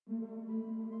What's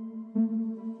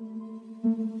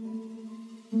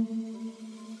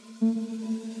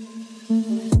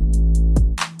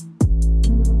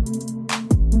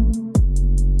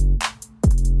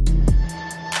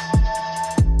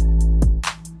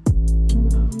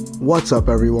up,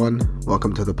 everyone?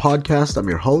 Welcome to the podcast. I'm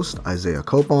your host, Isaiah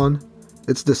Copon.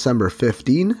 It's December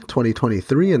 15,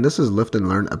 2023, and this is Lift and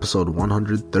Learn episode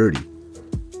 130.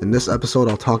 In this episode,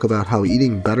 I'll talk about how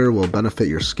eating better will benefit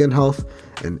your skin health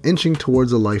and inching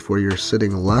towards a life where you're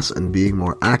sitting less and being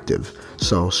more active.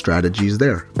 So, strategies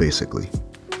there, basically.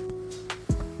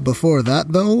 Before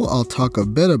that, though, I'll talk a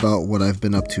bit about what I've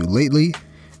been up to lately,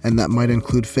 and that might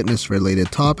include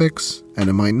fitness-related topics, and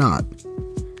it might not.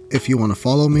 If you want to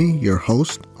follow me, your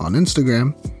host, on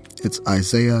Instagram, it's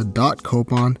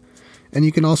isaiah.copon, and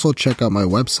you can also check out my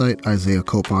website,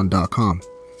 isaiahcopon.com.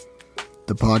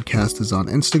 The podcast is on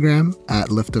Instagram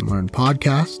at Lift and Learn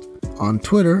Podcast, on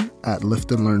Twitter at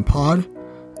Lift and Learn Pod,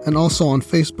 and also on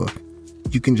Facebook.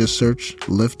 You can just search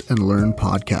Lift and Learn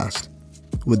Podcast.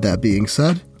 With that being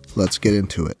said, let's get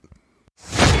into it.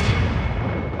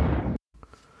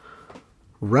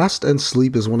 Rest and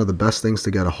sleep is one of the best things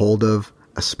to get a hold of,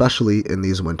 especially in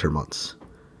these winter months.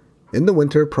 In the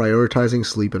winter, prioritizing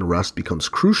sleep and rest becomes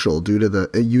crucial due to the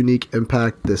unique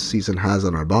impact this season has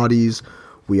on our bodies.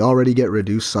 We already get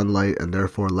reduced sunlight and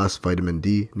therefore less vitamin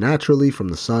D naturally from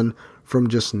the sun from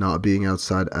just not being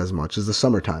outside as much as the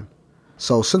summertime.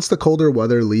 So since the colder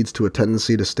weather leads to a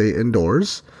tendency to stay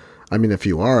indoors, if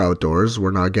you are outdoors,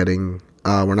 we're not going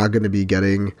to be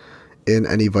getting in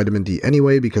any vitamin D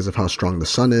anyway because of how strong the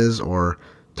sun is, or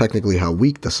technically how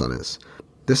weak the sun is.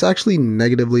 This actually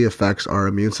negatively affects our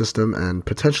immune system and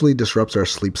potentially disrupts our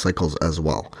sleep cycles as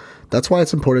well. That's why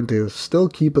it's important to still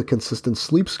keep a consistent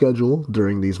sleep schedule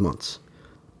during these months.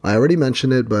 I already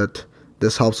mentioned it, but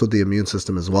this helps with the immune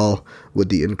system as well. With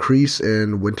the increase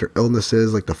in winter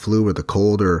illnesses like the flu or the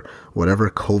cold or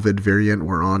whatever COVID variant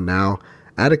we're on now,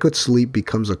 adequate sleep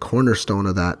becomes a cornerstone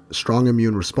of that strong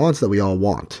immune response that we all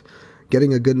want.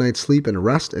 Getting a good night's sleep and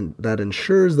rest, and that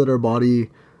ensures that our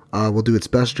body will do its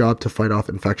best job to fight off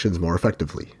infections more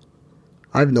effectively.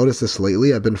 I've noticed this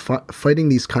lately. I've been fighting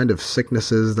these kind of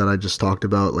sicknesses that I just talked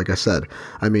about. Like I said,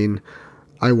 I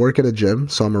work at a gym,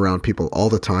 so I'm around people all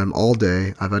the time, all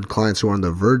day. I've had clients who are on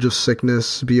the verge of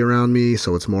sickness be around me,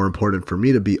 so it's more important for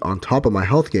me to be on top of my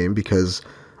health game because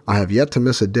I have yet to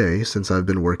miss a day since I've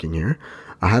been working here.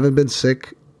 I haven't been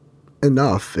sick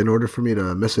enough in order for me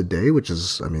to miss a day, which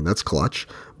is, that's clutch.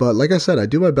 But like I said, I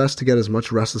do my best to get as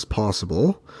much rest as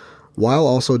possible while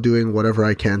also doing whatever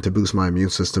I can to boost my immune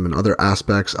system in other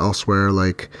aspects elsewhere,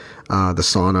 like the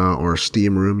sauna or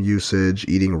steam room usage,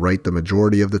 eating right the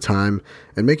majority of the time,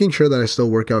 and making sure that I still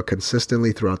work out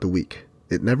consistently throughout the week.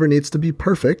 It never needs to be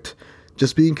perfect.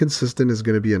 Just being consistent is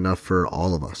going to be enough for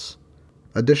all of us.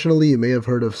 Additionally, you may have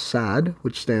heard of SAD,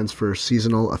 which stands for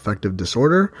Seasonal Affective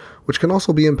Disorder, which can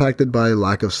also be impacted by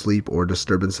lack of sleep or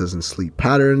disturbances in sleep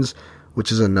patterns, which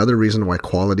is another reason why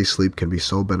quality sleep can be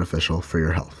so beneficial for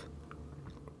your health.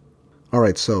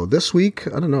 Alright, so this week,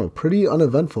 pretty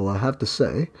uneventful, I have to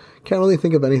say. Can't really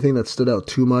think of anything that stood out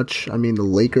too much. The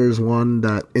Lakers won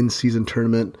that in-season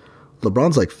tournament.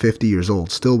 LeBron's like 50 years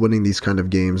old, still winning these kind of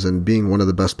games, and being one of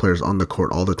the best players on the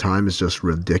court all the time is just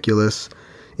ridiculous.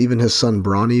 Even his son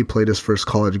Bronny played his first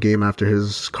college game after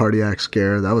his cardiac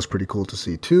scare. That was pretty cool to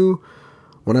see too.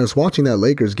 When I was watching that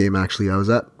Lakers game, actually, I was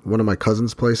at one of my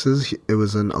cousin's places. It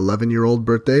was an 11-year-old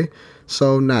birthday,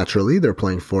 so naturally they're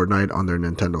playing Fortnite on their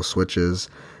Nintendo Switches.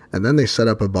 And then they set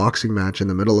up a boxing match in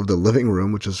the middle of the living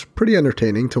room, which was pretty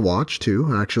entertaining to watch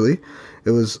too, actually.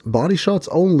 It was body shots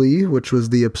only, which was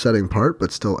the upsetting part,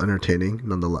 but still entertaining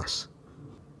nonetheless.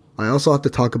 I also have to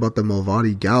talk about the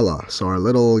Movati Gala, so our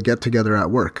little get-together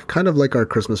at work, kind of like our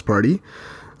Christmas party.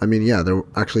 There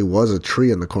actually was a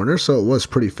tree in the corner, so it was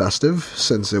pretty festive,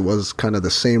 since it was kind of the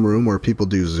same room where people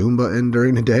do Zumba in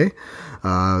during the day.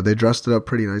 They dressed it up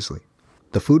pretty nicely.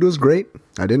 The food was great.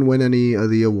 I didn't win any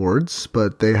of the awards,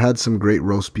 but they had some great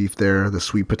roast beef there. The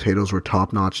sweet potatoes were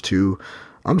top-notch too.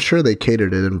 I'm sure they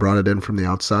catered it and brought it in from the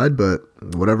outside, but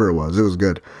whatever it was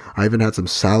good. I even had some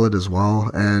salad as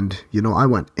well, and I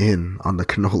went in on the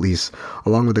cannolis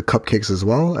along with the cupcakes as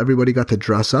well. Everybody got to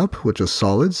dress up, which was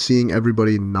solid. Seeing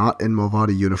everybody not in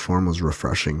Movati uniform was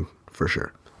refreshing for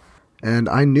sure. And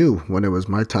I knew when it was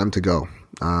my time to go.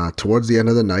 Towards the end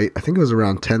of the night, I think it was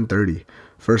around 10:30.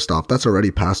 First off, that's already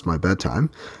past my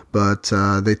bedtime, but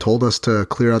they told us to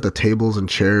clear out the tables and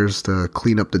chairs to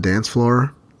clean up the dance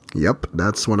floor. Yep,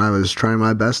 that's when I was trying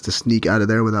my best to sneak out of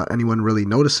there without anyone really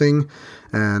noticing.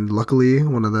 And luckily,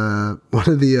 one of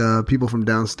the people from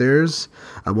downstairs,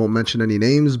 I won't mention any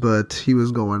names, but he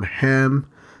was going ham,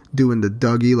 doing the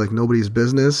Dougie like nobody's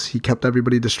business. He kept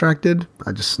everybody distracted.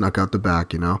 I just snuck out the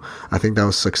back, I think that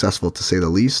was successful to say the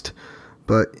least.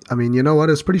 But, I mean, you know what?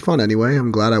 It's pretty fun anyway.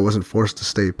 I'm glad I wasn't forced to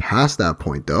stay past that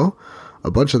point, though.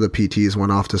 A bunch of the PTs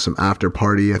went off to some after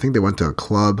party. I think they went to a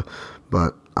club,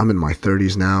 but I'm in my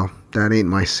 30s now. That ain't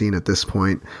my scene at this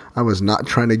point. I was not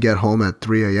trying to get home at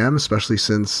 3 a.m., especially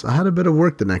since I had a bit of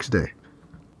work the next day.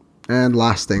 And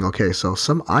last thing, okay, so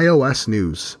some iOS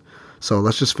news. So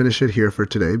let's just finish it here for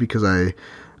today because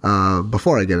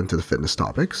before I get into the fitness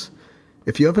topics,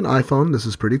 if you have an iPhone, this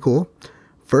is pretty cool.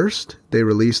 First, they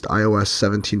released iOS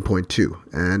 17.2,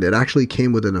 and it actually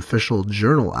came with an official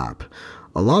journal app.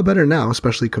 A lot better now,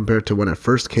 especially compared to when it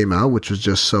first came out, which was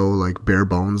just so like bare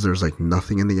bones. There's like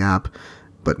nothing in the app.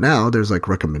 But now there's like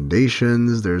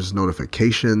recommendations, there's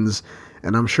notifications,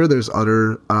 and I'm sure there's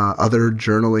other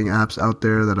journaling apps out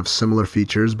there that have similar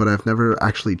features, but I've never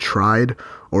actually tried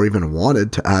or even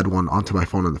wanted to add one onto my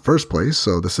phone in the first place.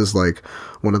 So this is like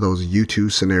one of those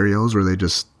YouTube scenarios where they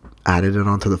just added it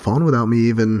onto the phone without me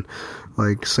even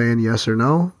like saying yes or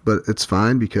no. But it's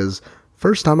fine because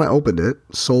first time I opened it,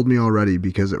 sold me already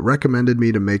because it recommended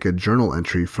me to make a journal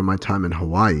entry from my time in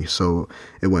Hawaii. So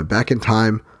it went back in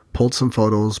time, pulled some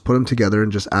photos, put them together,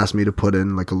 and just asked me to put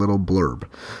in like a little blurb.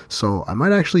 So I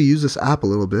might actually use this app a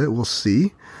little bit. We'll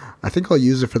see. I think I'll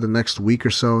use it for the next week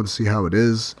or so and see how it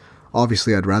is.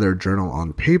 Obviously, I'd rather journal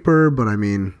on paper, but I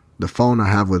mean, the phone I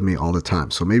have with me all the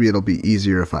time. So maybe it'll be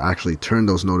easier if I actually turn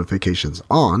those notifications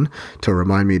on to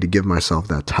remind me to give myself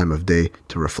that time of day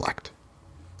to reflect.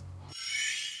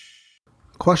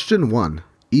 Question 1.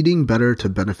 Eating better to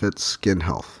benefit skin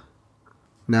health.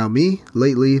 Now me,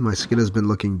 lately, my skin has been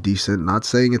looking decent. Not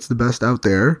saying it's the best out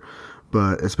there,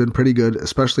 but it's been pretty good,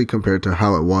 especially compared to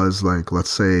how it was, like, let's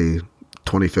say,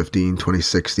 2015,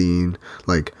 2016,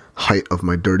 like, height of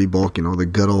my dirty bulk, the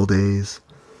good old days.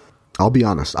 I'll be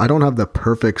honest, I don't have the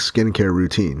perfect skincare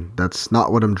routine. That's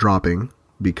not what I'm dropping,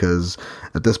 because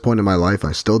at this point in my life,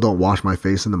 I still don't wash my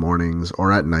face in the mornings,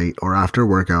 or at night, or after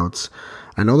workouts.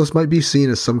 I know this might be seen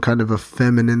as some kind of a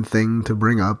feminine thing to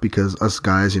bring up because us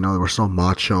guys, we're so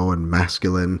macho and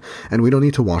masculine and we don't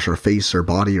need to wash our face or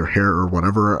body or hair or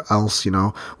whatever else,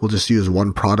 we'll just use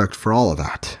one product for all of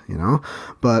that,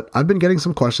 But I've been getting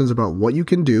some questions about what you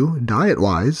can do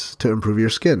diet-wise to improve your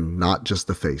skin, not just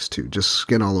the face too, just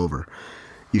skin all over.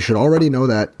 You should already know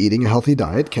that eating a healthy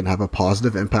diet can have a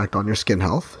positive impact on your skin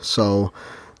health. So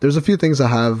there's a few things I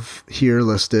have here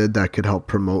listed that could help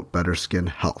promote better skin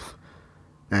health.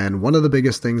 And one of the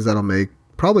biggest things that'll make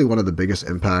probably one of the biggest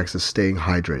impacts is staying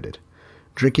hydrated.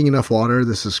 Drinking enough water,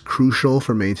 this is crucial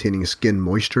for maintaining skin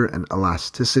moisture and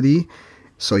elasticity.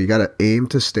 So you got to aim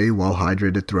to stay well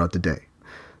hydrated throughout the day.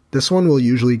 This one will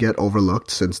usually get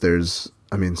overlooked since there's,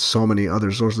 so many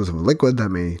other sources of liquid that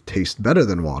may taste better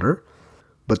than water.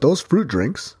 But those fruit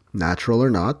drinks, natural or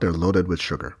not, they're loaded with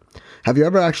sugar. Have you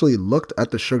ever actually looked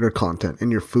at the sugar content in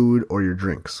your food or your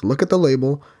drinks? Look at the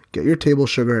label. Get your table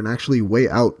sugar and actually weigh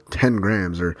out 10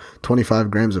 grams or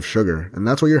 25 grams of sugar. And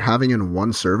that's what you're having in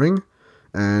one serving.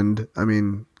 And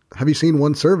have you seen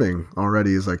one serving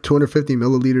already? Is like 250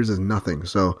 milliliters is nothing.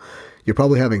 So you're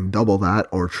probably having double that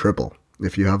or triple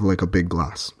if you have like a big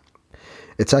glass.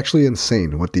 It's actually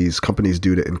insane what these companies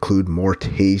do to include more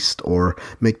taste or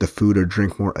make the food or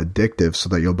drink more addictive so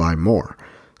that you'll buy more.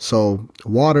 So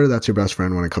water, that's your best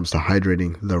friend when it comes to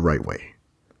hydrating the right way.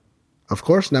 Of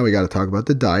course, now we got to talk about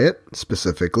the diet,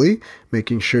 specifically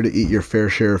making sure to eat your fair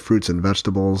share of fruits and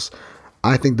vegetables.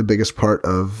 I think the biggest part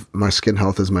of my skin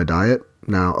health is my diet.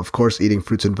 Now, of course, eating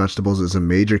fruits and vegetables is a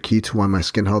major key to why my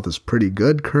skin health is pretty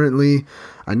good currently.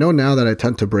 I know now that I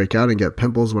tend to break out and get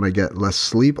pimples when I get less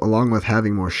sleep, along with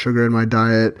having more sugar in my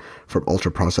diet from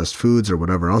ultra-processed foods or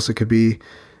whatever else it could be.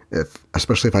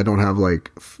 Especially if I don't have like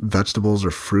vegetables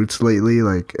or fruits lately,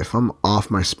 like if I'm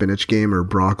off my spinach game or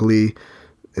broccoli,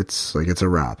 it's a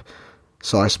wrap.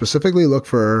 So I specifically look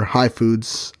for high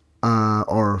foods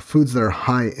or foods that are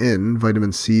high in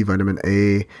vitamin C, vitamin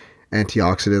A,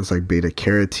 antioxidants like beta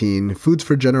carotene. Foods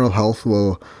for general health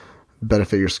will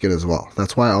benefit your skin as well.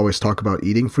 That's why I always talk about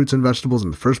eating fruits and vegetables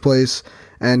in the first place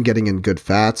and getting in good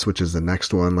fats, which is the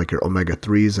next one, like your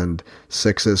omega-3s and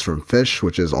 6s from fish,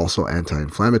 which is also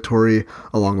anti-inflammatory,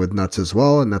 along with nuts as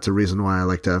well. And that's a reason why I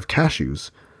like to have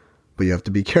cashews. But you have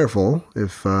to be careful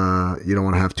if you don't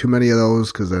want to have too many of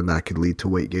those because then that could lead to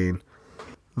weight gain.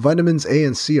 Vitamins A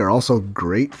and C are also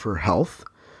great for health.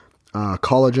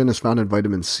 Collagen is found in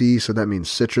vitamin C, so that means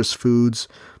citrus foods.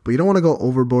 But you don't want to go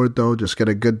overboard though, just get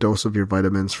a good dose of your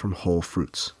vitamins from whole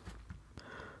fruits.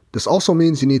 This also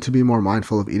means you need to be more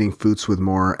mindful of eating foods with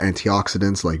more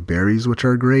antioxidants like berries, which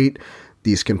are great.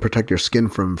 These can protect your skin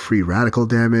from free radical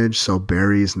damage, so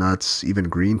berries, nuts, even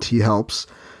green tea helps.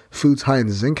 Foods high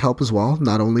in zinc help as well,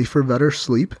 not only for better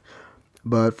sleep,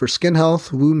 but for skin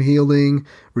health, wound healing,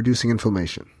 reducing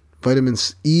inflammation. Vitamin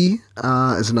E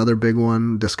is another big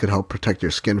one. This could help protect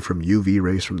your skin from UV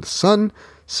rays from the sun.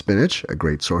 Spinach, a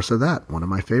great source of that, one of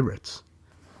my favorites.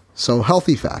 So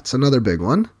healthy fats, another big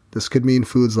one. This could mean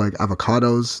foods like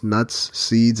avocados, nuts,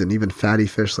 seeds, and even fatty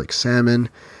fish like salmon.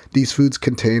 These foods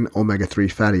contain omega-3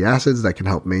 fatty acids that can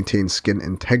help maintain skin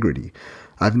integrity.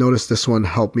 I've noticed this one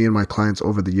helped me and my clients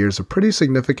over the years a pretty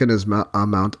significant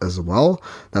amount as well.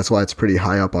 That's why it's pretty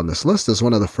high up on this list as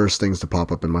one of the first things to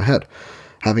pop up in my head.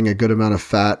 Having a good amount of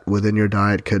fat within your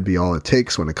diet could be all it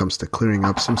takes when it comes to clearing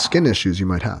up some skin issues you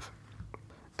might have.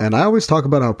 And I always talk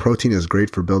about how protein is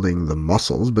great for building the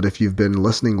muscles, but if you've been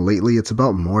listening lately, it's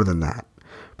about more than that.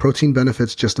 Protein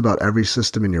benefits just about every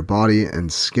system in your body,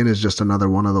 and skin is just another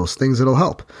one of those things that'll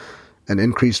help. An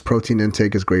increased protein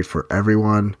intake is great for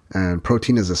everyone, and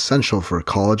protein is essential for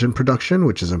collagen production,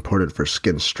 which is important for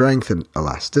skin strength and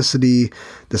elasticity.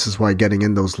 This is why getting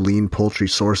in those lean poultry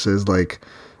sources like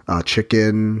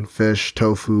chicken, fish,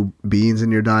 tofu, beans in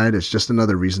your diet is just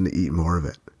another reason to eat more of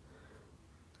it.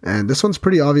 And this one's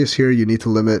pretty obvious here. You need to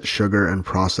limit sugar and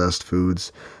processed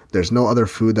foods. There's no other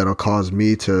food that'll cause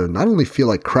me to not only feel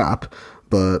like crap,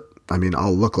 but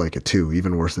I'll look like it too,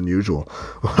 even worse than usual.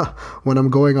 When I'm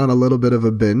going on a little bit of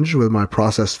a binge with my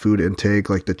processed food intake,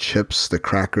 like the chips, the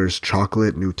crackers,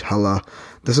 chocolate, Nutella,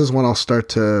 this is when I'll start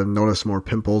to notice more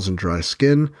pimples and dry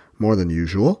skin, more than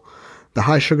usual. The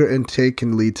high sugar intake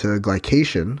can lead to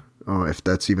glycation, if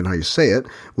that's even how you say it,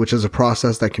 which is a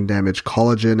process that can damage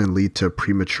collagen and lead to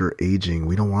premature aging.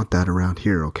 We don't want that around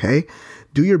here, okay?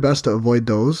 Do your best to avoid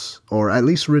those, or at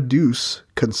least reduce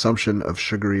consumption of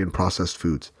sugary and processed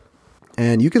foods.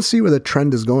 And you can see where the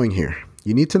trend is going here.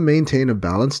 You need to maintain a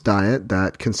balanced diet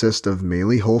that consists of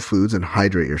mainly whole foods and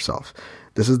hydrate yourself.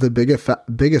 This is the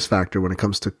biggest factor when it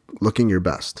comes to looking your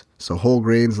best. So whole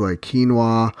grains like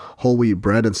quinoa, whole wheat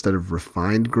bread instead of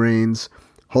refined grains.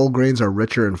 Whole grains are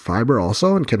richer in fiber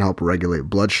also and can help regulate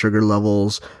blood sugar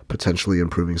levels, potentially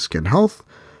improving skin health.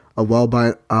 A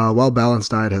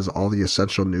well-balanced diet has all the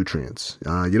essential nutrients.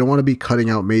 You don't want to be cutting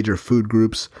out major food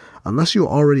groups unless you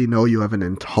already know you have an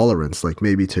intolerance, like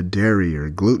maybe to dairy or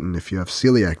gluten if you have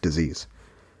celiac disease.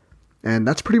 And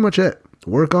that's pretty much it.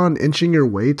 Work on inching your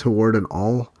way toward an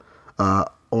all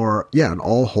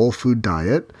whole food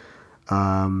diet.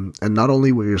 And not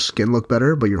only will your skin look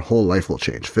better, but your whole life will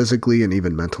change, physically and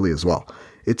even mentally as well.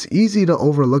 It's easy to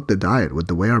overlook the diet with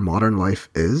the way our modern life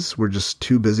is. We're just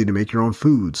too busy to make your own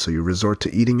food, so you resort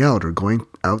to eating out or going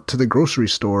out to the grocery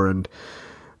store and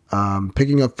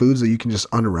picking up foods that you can just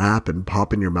unwrap and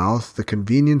pop in your mouth. The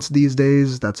convenience these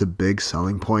days, that's a big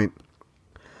selling point.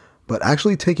 But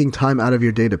actually taking time out of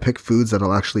your day to pick foods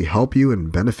that'll actually help you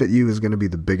and benefit you is going to be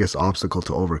the biggest obstacle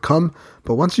to overcome.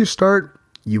 But once you start,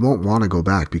 you won't want to go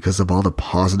back because of all the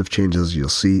positive changes you'll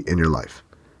see in your life.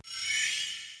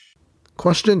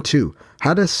 Question 2.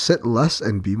 How to sit less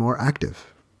and be more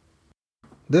active.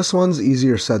 This one's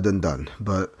easier said than done,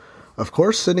 but of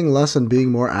course sitting less and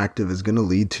being more active is going to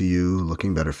lead to you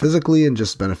looking better physically and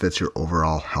just benefits your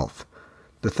overall health.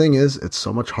 The thing is, it's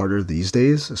so much harder these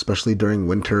days, especially during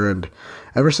winter, and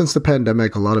ever since the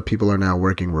pandemic, a lot of people are now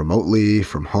working remotely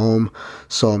from home,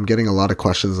 so I'm getting a lot of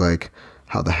questions like,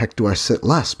 how the heck do I sit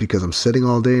less? Because I'm sitting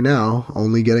all day now,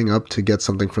 only getting up to get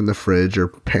something from the fridge or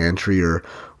pantry or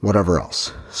whatever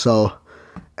else. So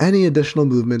any additional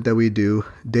movement that we do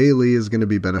daily is going to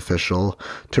be beneficial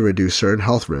to reduce certain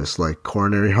health risks like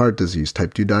coronary heart disease,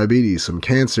 type 2 diabetes, some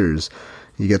cancers.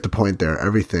 You get the point there,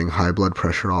 everything, high blood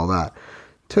pressure, all that.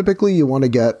 Typically, you want to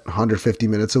get 150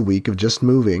 minutes a week of just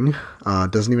moving.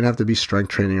 It doesn't even have to be strength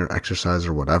training or exercise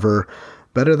or whatever.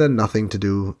 Better than nothing to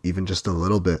do even just a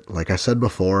little bit. Like I said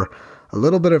before, a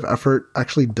little bit of effort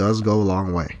actually does go a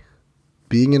long way.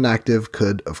 Being inactive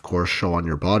could, of course, show on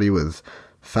your body with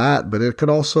fat, but it could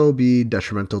also be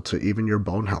detrimental to even your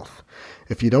bone health.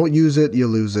 If you don't use it, you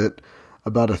lose it.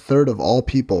 About a third of all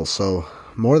people, so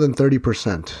more than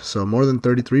 30%, so more than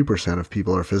 33% of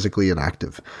people are physically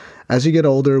inactive. As you get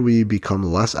older, we become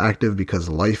less active because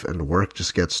life and work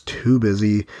just gets too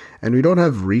busy, and we don't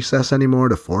have recess anymore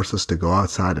to force us to go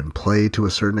outside and play to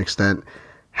a certain extent.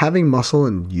 Having muscle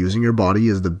and using your body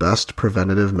is the best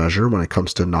preventative measure when it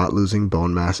comes to not losing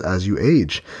bone mass as you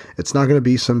age. It's not going to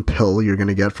be some pill you're going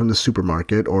to get from the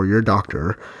supermarket or your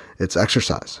doctor. It's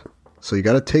exercise. So you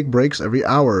got to take breaks every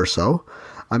hour or so.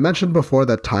 I mentioned before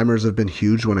that timers have been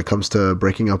huge when it comes to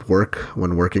breaking up work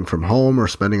when working from home or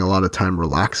spending a lot of time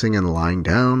relaxing and lying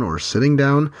down or sitting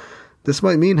down. This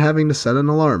might mean having to set an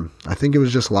alarm. I think it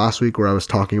was just last week where I was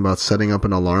talking about setting up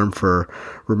an alarm for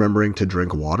remembering to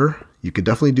drink water. You could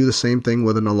definitely do the same thing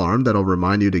with an alarm that'll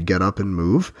remind you to get up and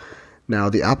move. Now,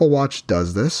 the Apple Watch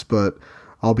does this, but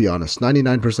I'll be honest,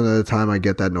 99% of the time I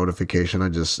get that notification, I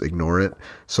just ignore it.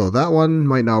 So that one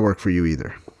might not work for you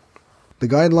either. The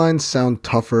guidelines sound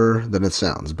tougher than it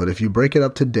sounds, but if you break it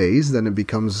up to days, then it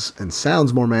becomes and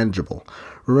sounds more manageable.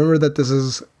 Remember that this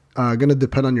is going to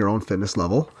depend on your own fitness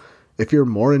level. If you're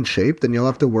more in shape, then you'll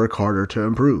have to work harder to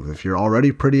improve. If you're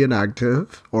already pretty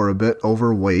inactive or a bit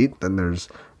overweight, then there's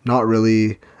not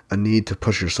really a need to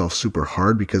push yourself super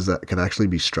hard because that can actually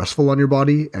be stressful on your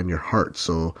body and your heart.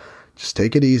 So just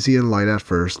take it easy and light at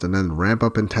first and then ramp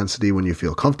up intensity when you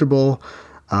feel comfortable.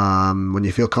 When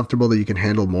you feel comfortable that you can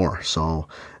handle more. So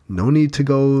no need to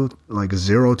go like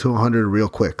 0 to 100 real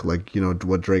quick, like,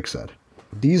 what Drake said.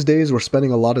 These days we're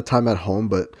spending a lot of time at home,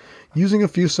 but using a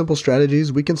few simple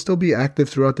strategies, we can still be active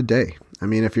throughout the day. I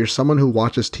mean, if you're someone who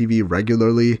watches TV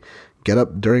regularly, get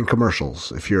up during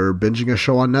commercials. If you're binging a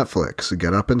show on Netflix,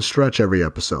 get up and stretch every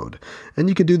episode. And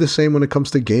you could do the same when it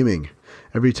comes to gaming.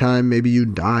 Every time maybe you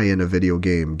die in a video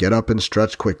game, get up and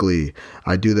stretch quickly.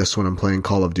 I do this when I'm playing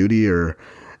Call of Duty, or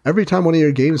every time one of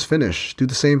your games finish, do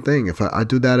the same thing. If I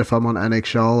do that if I'm on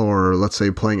NHL or let's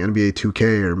say playing NBA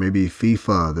 2K or maybe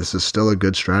FIFA, this is still a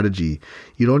good strategy.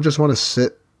 You don't just want to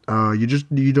sit.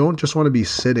 You don't just want to be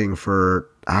sitting for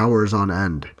hours on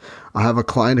end. I have a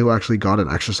client who actually got an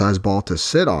exercise ball to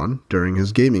sit on during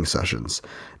his gaming sessions.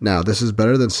 Now, this is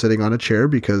better than sitting on a chair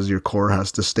because your core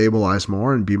has to stabilize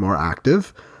more and be more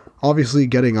active. Obviously,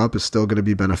 getting up is still going to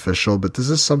be beneficial, but this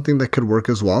is something that could work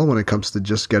as well when it comes to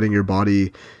just getting your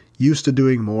body used to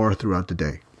doing more throughout the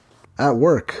day. At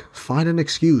work, find an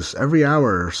excuse every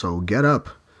hour or so, get up.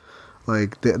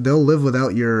 Like, they'll live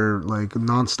without your,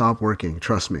 non-stop working,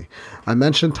 trust me. I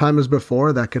mentioned timers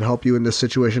before that could help you in this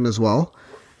situation as well.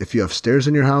 If you have stairs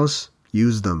in your house,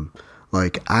 use them.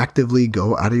 Actively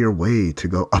go out of your way to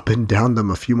go up and down them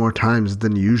a few more times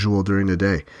than usual during the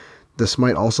day. This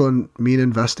might also mean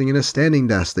investing in a standing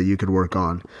desk that you could work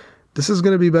on. This is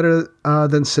going to be better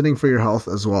than sitting for your health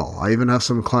as well. I even have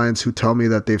some clients who tell me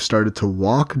that they've started to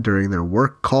walk during their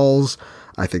work calls.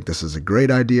 I think this is a great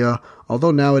idea,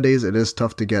 although nowadays it is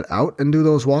tough to get out and do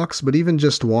those walks, but even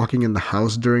just walking in the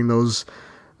house during those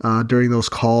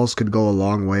calls could go a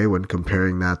long way when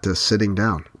comparing that to sitting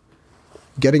down.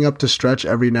 Getting up to stretch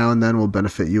every now and then will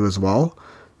benefit you as well.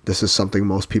 This is something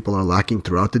most people are lacking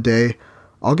throughout the day.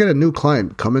 I'll get a new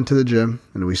client come into the gym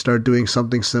and we start doing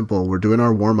something simple. We're doing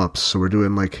our warm-ups, so we're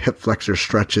doing hip flexor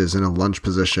stretches in a lunge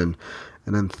position,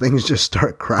 and then things just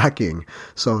start cracking.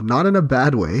 So not in a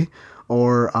bad way.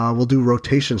 Or we'll do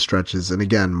rotation stretches, and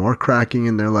again, more cracking,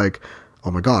 and they're like,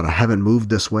 oh my god, I haven't moved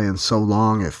this way in so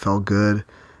long, it felt good.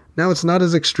 Now, it's not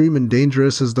as extreme and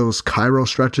dangerous as those chiro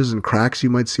stretches and cracks you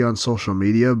might see on social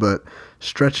media, but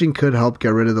stretching could help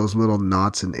get rid of those little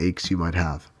knots and aches you might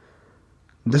have.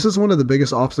 This is one of the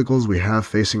biggest obstacles we have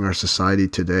facing our society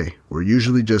today. We're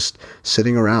usually just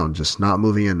sitting around, just not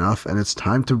moving enough, and it's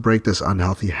time to break this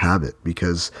unhealthy habit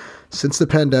because since the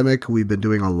pandemic, we've been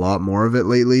doing a lot more of it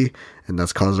lately, and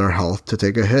that's caused our health to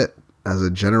take a hit as a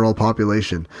general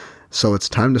population. So it's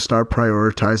time to start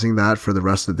prioritizing that for the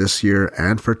rest of this year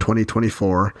and for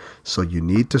 2024. So you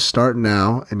need to start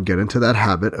now and get into that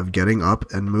habit of getting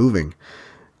up and moving.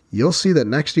 You'll see that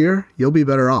next year, you'll be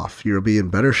better off. You'll be in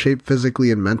better shape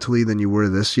physically and mentally than you were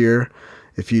this year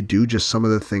if you do just some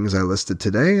of the things I listed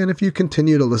today. And if you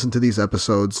continue to listen to these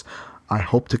episodes, I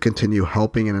hope to continue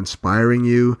helping and inspiring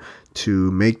you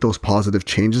to make those positive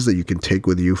changes that you can take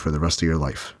with you for the rest of your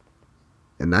life.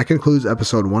 And that concludes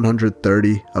episode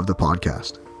 130 of the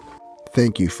podcast.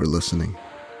 Thank you for listening.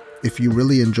 If you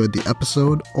really enjoyed the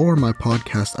episode or my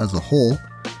podcast as a whole,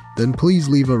 then please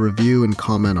leave a review and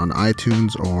comment on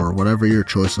iTunes or whatever your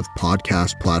choice of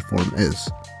podcast platform is.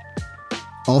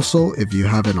 Also, if you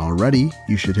haven't already,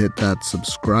 you should hit that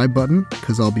subscribe button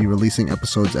because I'll be releasing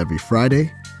episodes every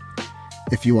Friday.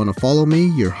 If you want to follow me,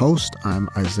 your host, I'm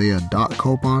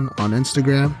Isaiah.Copon on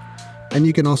Instagram, and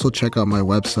you can also check out my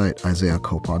website,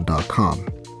 isaiahcopon.com.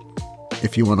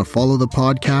 If you want to follow the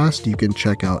podcast, you can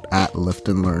check out @Lift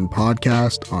and Learn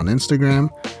Podcast on Instagram,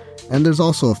 and there's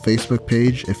also a Facebook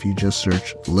page if you just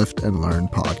search Lift and Learn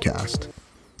Podcast.